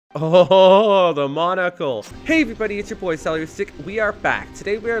Oh, the monocle. Hey everybody, it's your boy CeleryStick. We are back.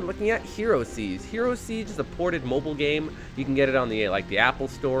 Today we are looking at Hero Siege. Hero Siege is a ported mobile game. You can get it on the Apple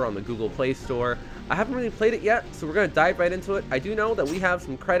Store, on the Google Play Store. I haven't really played it yet, so we're going to dive right into it. I do know that we have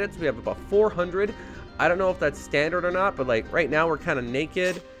some credits. We have about 400. I don't know if that's standard or not, but like right now we're kind of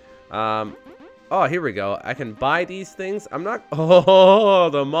naked. Oh, here we go. I can buy these things. I'm not... Oh,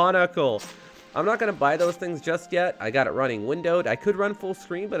 the monocle. I'm not going to buy those things just yet. I got it running windowed. I could run full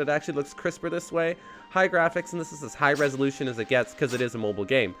screen, but it actually looks crisper this way. High graphics, and this is as high resolution as it gets because it is a mobile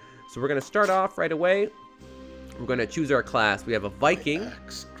game. So we're going to start off right away. We're going to choose our class. We have a Viking. My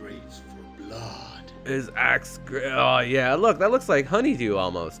axe grates for blood. His axe... Oh, yeah. Look, that looks like honeydew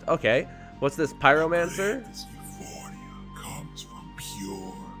almost. Okay. What's this? Pyromancer? This euphoria comes from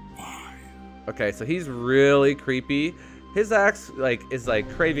pure fire. Okay, so he's really creepy. His axe is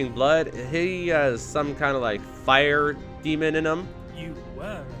craving blood. He has some kind of like fire demon in him. You were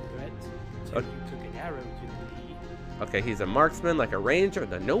a threat until you took an arrow to the knee. Okay, he's a marksman, like a ranger,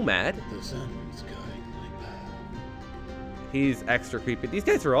 the nomad. The sun's guiding my path. He's extra creepy. These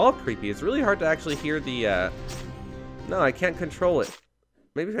guys are all creepy. It's really hard to actually hear the No, I can't control it.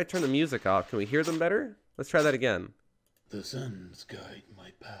 Maybe if I turn the music off, can we hear them better? Let's try that again. The sun's guide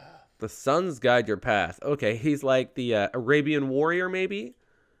my path. The suns guide your path. Okay, he's like the Arabian warrior, maybe?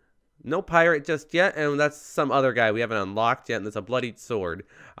 No pirate just yet, and that's some other guy we haven't unlocked yet, and there's a bloodied sword.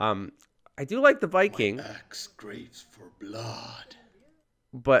 I do like the Viking. My axe grates for blood.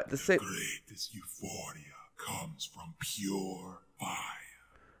 But the same... Greatest euphoria comes from pure fire.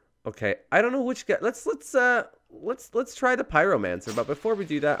 Okay, I don't know which guy... Let's try the Pyromancer, but before we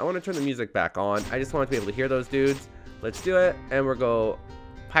do that, I want to turn the music back on. I just want to be able to hear those dudes. Let's do it, and we'll go...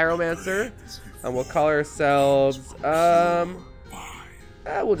 Pyromancer, and we'll call ourselves, we'll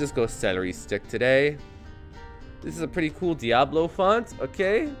just go CeleryStick today. This is a pretty cool Diablo font,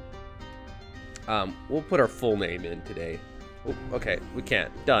 okay? We'll put our full name in today. Oh, okay, we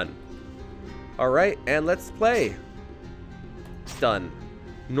can't. Done. Alright, and let's play. Done.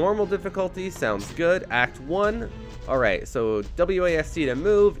 Normal difficulty, sounds good. Act 1. Alright, so WASD to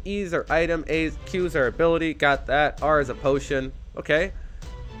move, E is our item, Q is our ability, got that, R is a potion, okay.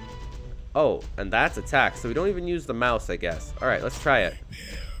 Oh, and that's attack, so we don't even use the mouse, I guess. Alright, let's try it.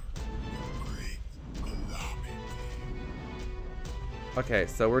 Okay,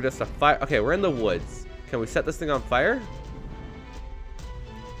 so we're just a fire. Okay, we're in the woods. Can we set this thing on fire?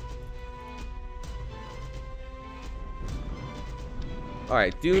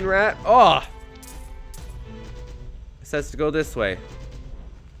 Alright, Dune Rat. Oh! It says to go this way.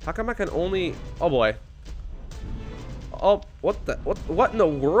 How come I can only... Oh boy. Oh, what in the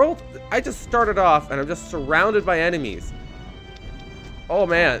world? I just started off and I'm just surrounded by enemies. Oh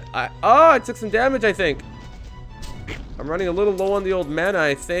man, I took some damage, I think. I'm running a little low on the old mana,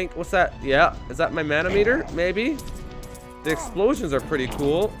 I think. What's that? Yeah, is that my mana meter? Maybe. The explosions are pretty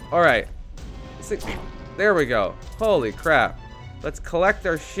cool. All right, there we go. Holy crap. Let's collect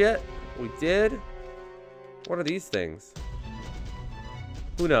our shit. We did. What are these things?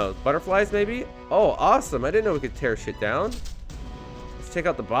 Who knows? Butterflies, maybe? Oh, awesome. I didn't know we could tear shit down. Let's check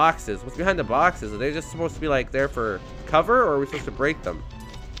out the boxes. What's behind the boxes? Are they just supposed to be, like, there for cover, or are we supposed to break them?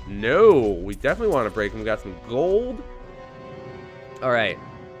 No, we definitely want to break them. We got some gold. All right.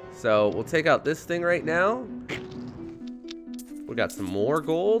 So, we'll take out this thing right now. We got some more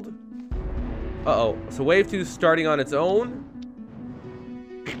gold. Uh-oh. So, wave 2 is starting on its own.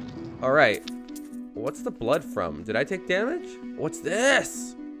 All right. What's the blood from? Did I take damage? What's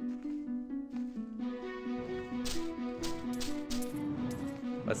this?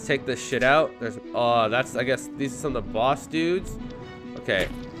 Let's take this shit out. There's... Oh, that's... I guess these are some of the boss dudes. Okay.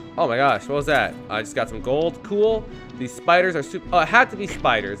 Oh my gosh, what was that? I just got some gold. Cool. These spiders are super... Oh, it had to be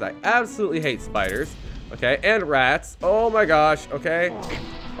spiders. I absolutely hate spiders. Okay, and rats. Oh my gosh, okay.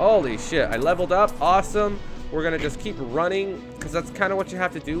 Holy shit, I leveled up. Awesome. We're gonna just keep running, because that's kind of what you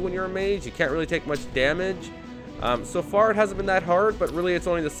have to do when you're a mage. You can't really take much damage. So far, it hasn't been that hard, but really it's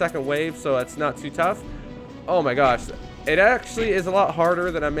only the second wave, so it's not too tough. Oh my gosh. It actually is a lot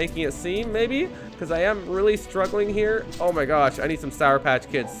harder than I'm making it seem, maybe, because I am really struggling here. Oh my gosh, I need some Sour Patch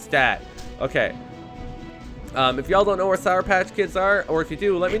Kids stat. Okay. If y'all don't know where Sour Patch Kids are, or if you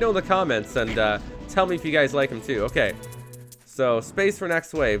do, let me know in the comments, and tell me if you guys like them too. Okay. So, space for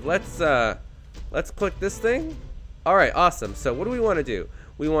next wave. Let's click this thing. All right, awesome. So what do we want to do?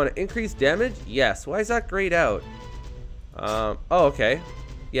 We want to increase damage? Yes. Why is that grayed out? Oh, okay.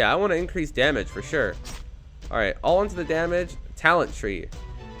 Yeah, I want to increase damage for sure. All right, all into the damage. Talent tree.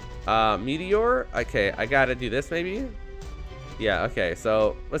 Meteor. Okay, I got to do this maybe. Yeah, okay.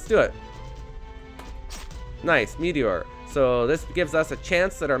 So let's do it. Nice, meteor. So this gives us a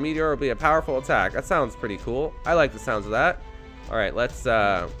chance that our meteor will be a powerful attack. That sounds pretty cool. I like the sounds of that. All right, let's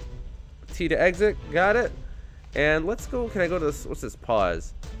T to exit. Got it. And let's go. Can I go to this? What's this?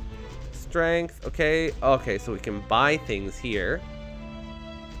 Pause. Strength. Okay. Okay, so we can buy things here.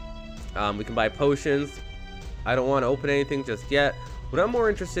 We can buy potions. I don't want to open anything just yet. What I'm more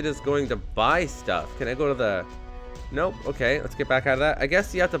interested in is going to buy stuff. Can I go to the... Nope. Okay, let's get back out of that. I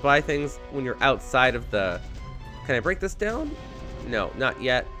guess you have to buy things when you're outside of the... Can I break this down? No, not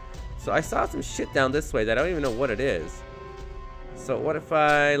yet. So I saw some shit down this way that I don't even know what it is. So what if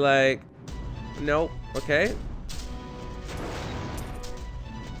I, like... Nope. Okay.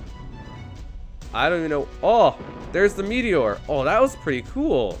 I don't even know... Oh! There's the meteor. Oh, that was pretty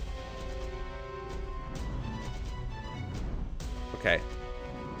cool. Okay.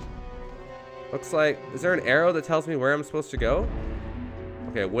 Looks like... Is there an arrow that tells me where I'm supposed to go?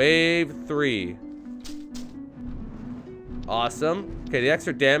 Okay, wave 3. Awesome. Okay, the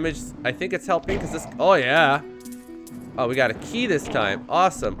extra damage, I think it's helping because this... Oh, yeah. Oh, we got a key this time.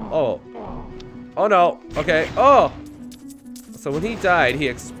 Awesome. Oh. Oh, no. Okay. Oh! So when he died, he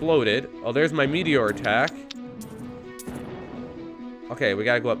exploded. Oh, there's my meteor attack. Okay, we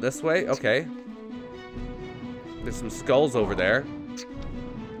gotta go up this way. Okay. There's some skulls over there.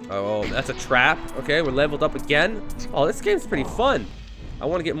 Oh, that's a trap. Okay, we're leveled up again. Oh, this game's pretty fun. I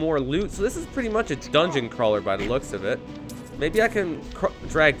want to get more loot. So this is pretty much a dungeon crawler by the looks of it. Maybe I can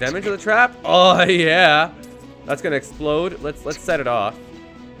drag them into the trap. Oh, yeah. That's going to explode. Let's set it off.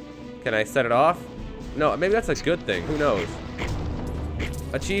 Can I set it off? No, maybe that's a good thing. Who knows?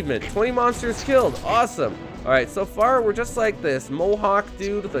 Achievement. 20 monsters killed. Awesome. All right, so far we're just like this mohawk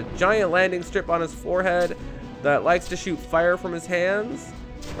dude with a giant landing strip on his forehead that likes to shoot fire from his hands.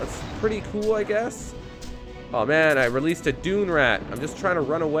 That's pretty cool, I guess. Oh man, I released a dune rat. I'm just trying to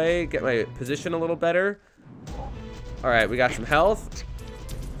run away, get my position a little better. All right, we got some health.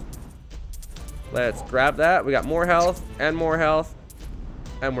 Let's grab that. We got more health and more health.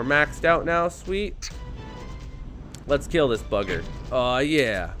 And we're maxed out now, sweet. Let's kill this bugger. Oh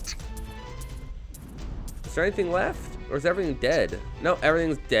yeah. Is there anything left? Or is everything dead? No,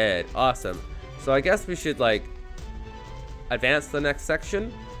 everything's dead. Awesome. So I guess we should like advance to the next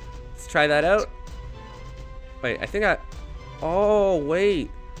section. Let's try that out. Wait, I think oh, wait.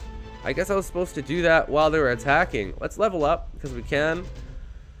 I guess I was supposed to do that while they were attacking. Let's level up because we can.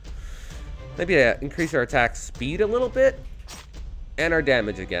 Maybe increase our attack speed a little bit. And our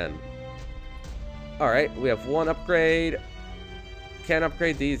damage again. Alright, we have one upgrade. Can't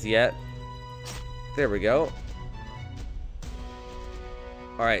upgrade these yet. There we go.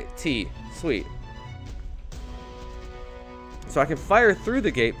 Alright, T. Sweet. So I can fire through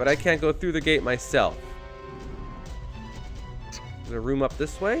the gate, but I can't go through the gate myself. Is there room up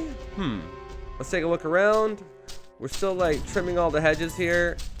this way? Let's take a look around. We're still like trimming all the hedges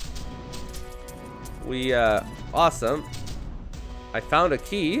here. Awesome. I found a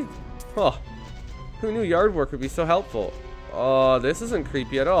key. Oh, who knew yard work would be so helpful? Oh, this isn't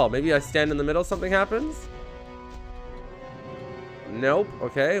creepy at all. Maybe I stand in the middle, something happens? Nope.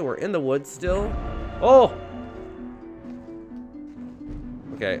 Okay, we're in the woods still. Oh!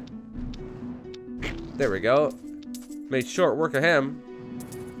 Okay. There we go. Made short work of him.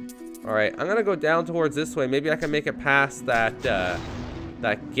 Alright, I'm gonna go down towards this way. Maybe I can make it past that,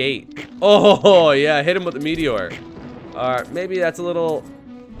 that gate. Oh, yeah, hit him with the meteor. Alright, maybe that's a little...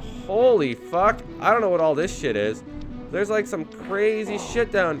 Holy fuck. I don't know what all this shit is. There's like some crazy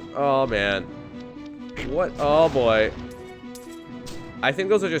shit down... Oh, man. What? Oh, boy. I think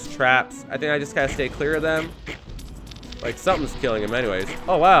those are just traps. I think I just gotta stay clear of them. Like, something's killing him anyways.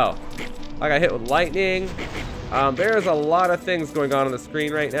 Oh, wow. I got hit with lightning. There's a lot of things going on the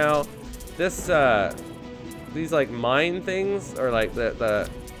screen right now. This, these, like, mine things, or, like, the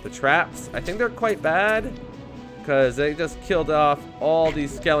traps, I think they're quite bad. Because they just killed off all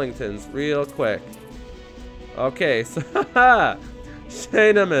these skeletons real quick. Okay, so, haha.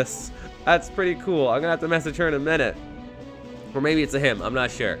 Shanemus. That's pretty cool. I'm gonna have to message her in a minute. Or maybe it's a him. I'm not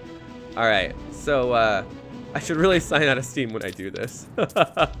sure. Alright, so, I should really sign out of Steam when I do this.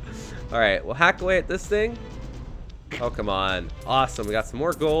 Alright, we'll hack away at this thing. Oh, come on. Awesome. We got some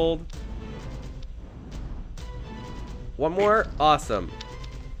more gold. One more. Awesome.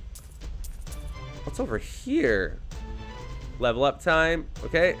 What's over here? Level up time.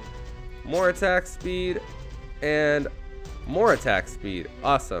 Okay. More attack speed. And more attack speed.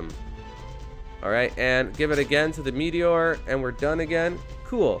 Awesome. Alright, and give it again to the meteor. And we're done again.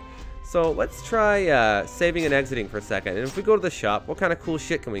 Cool. So let's try saving and exiting for a second. And if we go to the shop, what kind of cool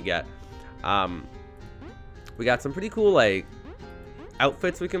shit can we get? We got some pretty cool, like,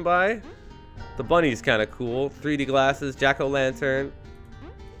 outfits we can buy. The bunny's kind of cool. 3D glasses, jack-o'-lantern.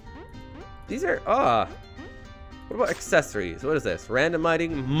 These are, what about accessories? What is this?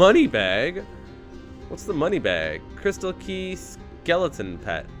 Randomizing money bag? What's the money bag? Crystal key skeleton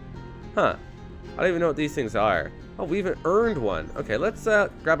pet. Huh. I don't even know what these things are. Oh, we even earned one. Okay, let's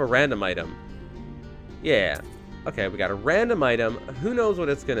grab a random item. Yeah. Okay, we got a random item. Who knows what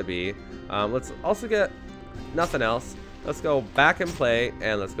it's gonna be? Let's also get nothing else. Let's go back and play,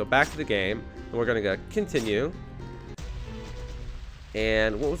 and let's go back to the game. And we're gonna go continue.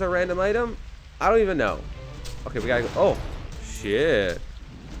 And what was our random item? I don't even know. Okay, we gotta go. Oh, shit.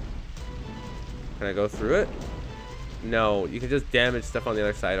 Can I go through it? No, you can just damage stuff on the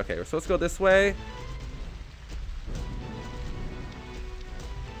other side. Okay, so let's go this way.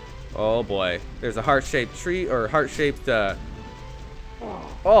 Oh boy, there's a heart-shaped tree, or heart-shaped, oh,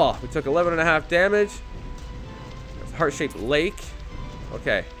 we took 11.5 damage. There's a heart-shaped lake.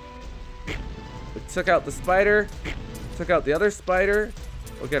 Okay. We took out the spider. Took out the other spider.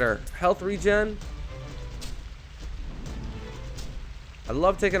 We'll get our health regen. I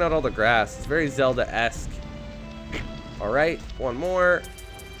love taking out all the grass. It's very Zelda-esque. Alright, one more.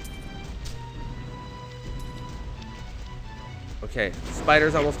 Okay,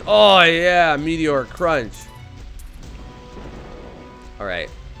 spider's almost... Oh, yeah, meteor crunch. Alright.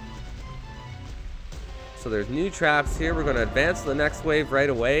 So there's new traps here. We're going to advance to the next wave right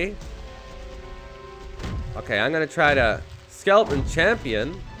away. Okay, I'm going to try to skeleton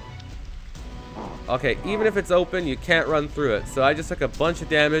champion. Okay, even if it's open, you can't run through it. So I just took a bunch of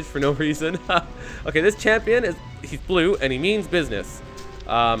damage for no reason. Okay, this champion is... He's blue, and he means business.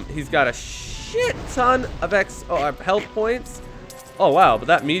 He's got a shit ton of health points. Oh, wow, but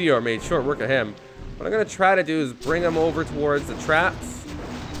that meteor made short work of him. What I'm going to try to do is bring him over towards the traps.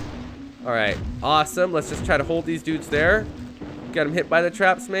 All right, awesome. Let's just try to hold these dudes there. Get him hit by the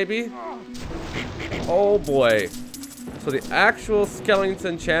traps, maybe. Oh, boy. So the actual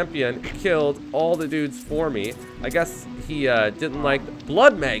skeleton champion killed all the dudes for me. I guess he didn't like the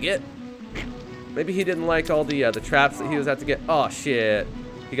blood maggot. Maybe he didn't like all the traps that he was at to get. Oh, shit.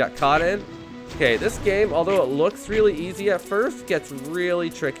 He got caught in. Okay, this game, although it looks really easy at first, gets really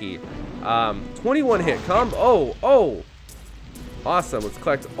tricky. 21 hit combo. Oh. Awesome. Let's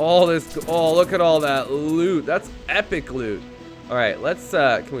collect all this. Oh, look at all that loot. That's epic loot. All right, let's,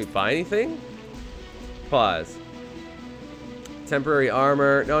 can we buy anything? Pause. Temporary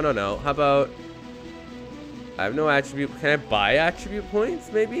armor. No. How about, I have no attribute. Can I buy attribute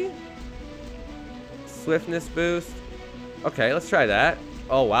points, maybe? Swiftness boost. Okay, let's try that.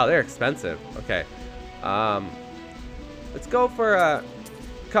 Oh, wow, they're expensive. Okay. Let's go for a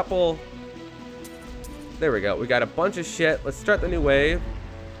couple. There we go. We got a bunch of shit. Let's start the new wave.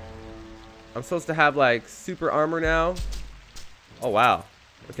 I'm supposed to have, like, super armor now. Oh, wow.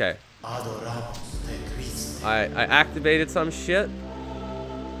 Okay. I activated some shit.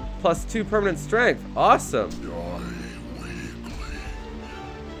 Plus 2 permanent strength. Awesome.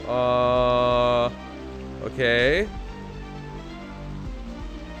 Okay.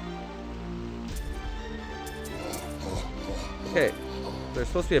 Okay. There's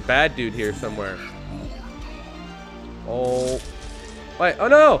supposed to be a bad dude here somewhere. Oh. Wait. Oh,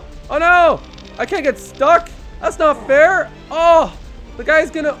 no. Oh, no. I can't get stuck. That's not fair. Oh. The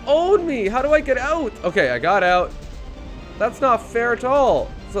guy's gonna own me. How do I get out? Okay, I got out. That's not fair at all.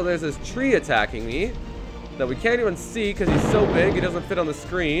 So there's this tree attacking me that we can't even see because he's so big. He doesn't fit on the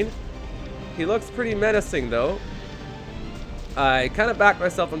screen. He looks pretty menacing, though. I kind of backed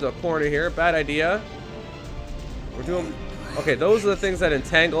myself into a corner here. Bad idea. We're doing... Okay, those are the things that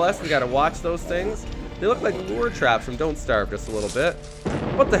entangle us. We gotta watch those things. They look like lure traps from Don't Starve just a little bit.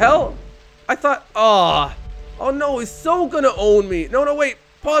 What the hell? I thought... Oh, no, he's so gonna own me. No, wait.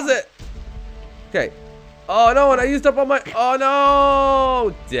 Pause it. Okay. Oh, no, and I used up all my... Oh,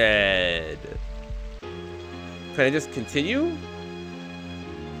 no. Dead. Can I just continue?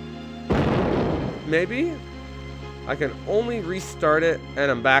 Maybe? I can only restart it, and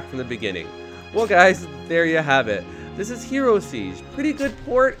I'm back from the beginning. Well, guys, there you have it. This is Hero Siege. Pretty good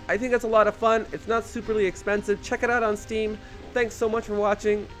port. I think it's a lot of fun. It's not superly expensive. Check it out on Steam. Thanks so much for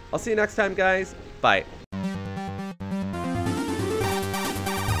watching. I'll see you next time, guys. Bye.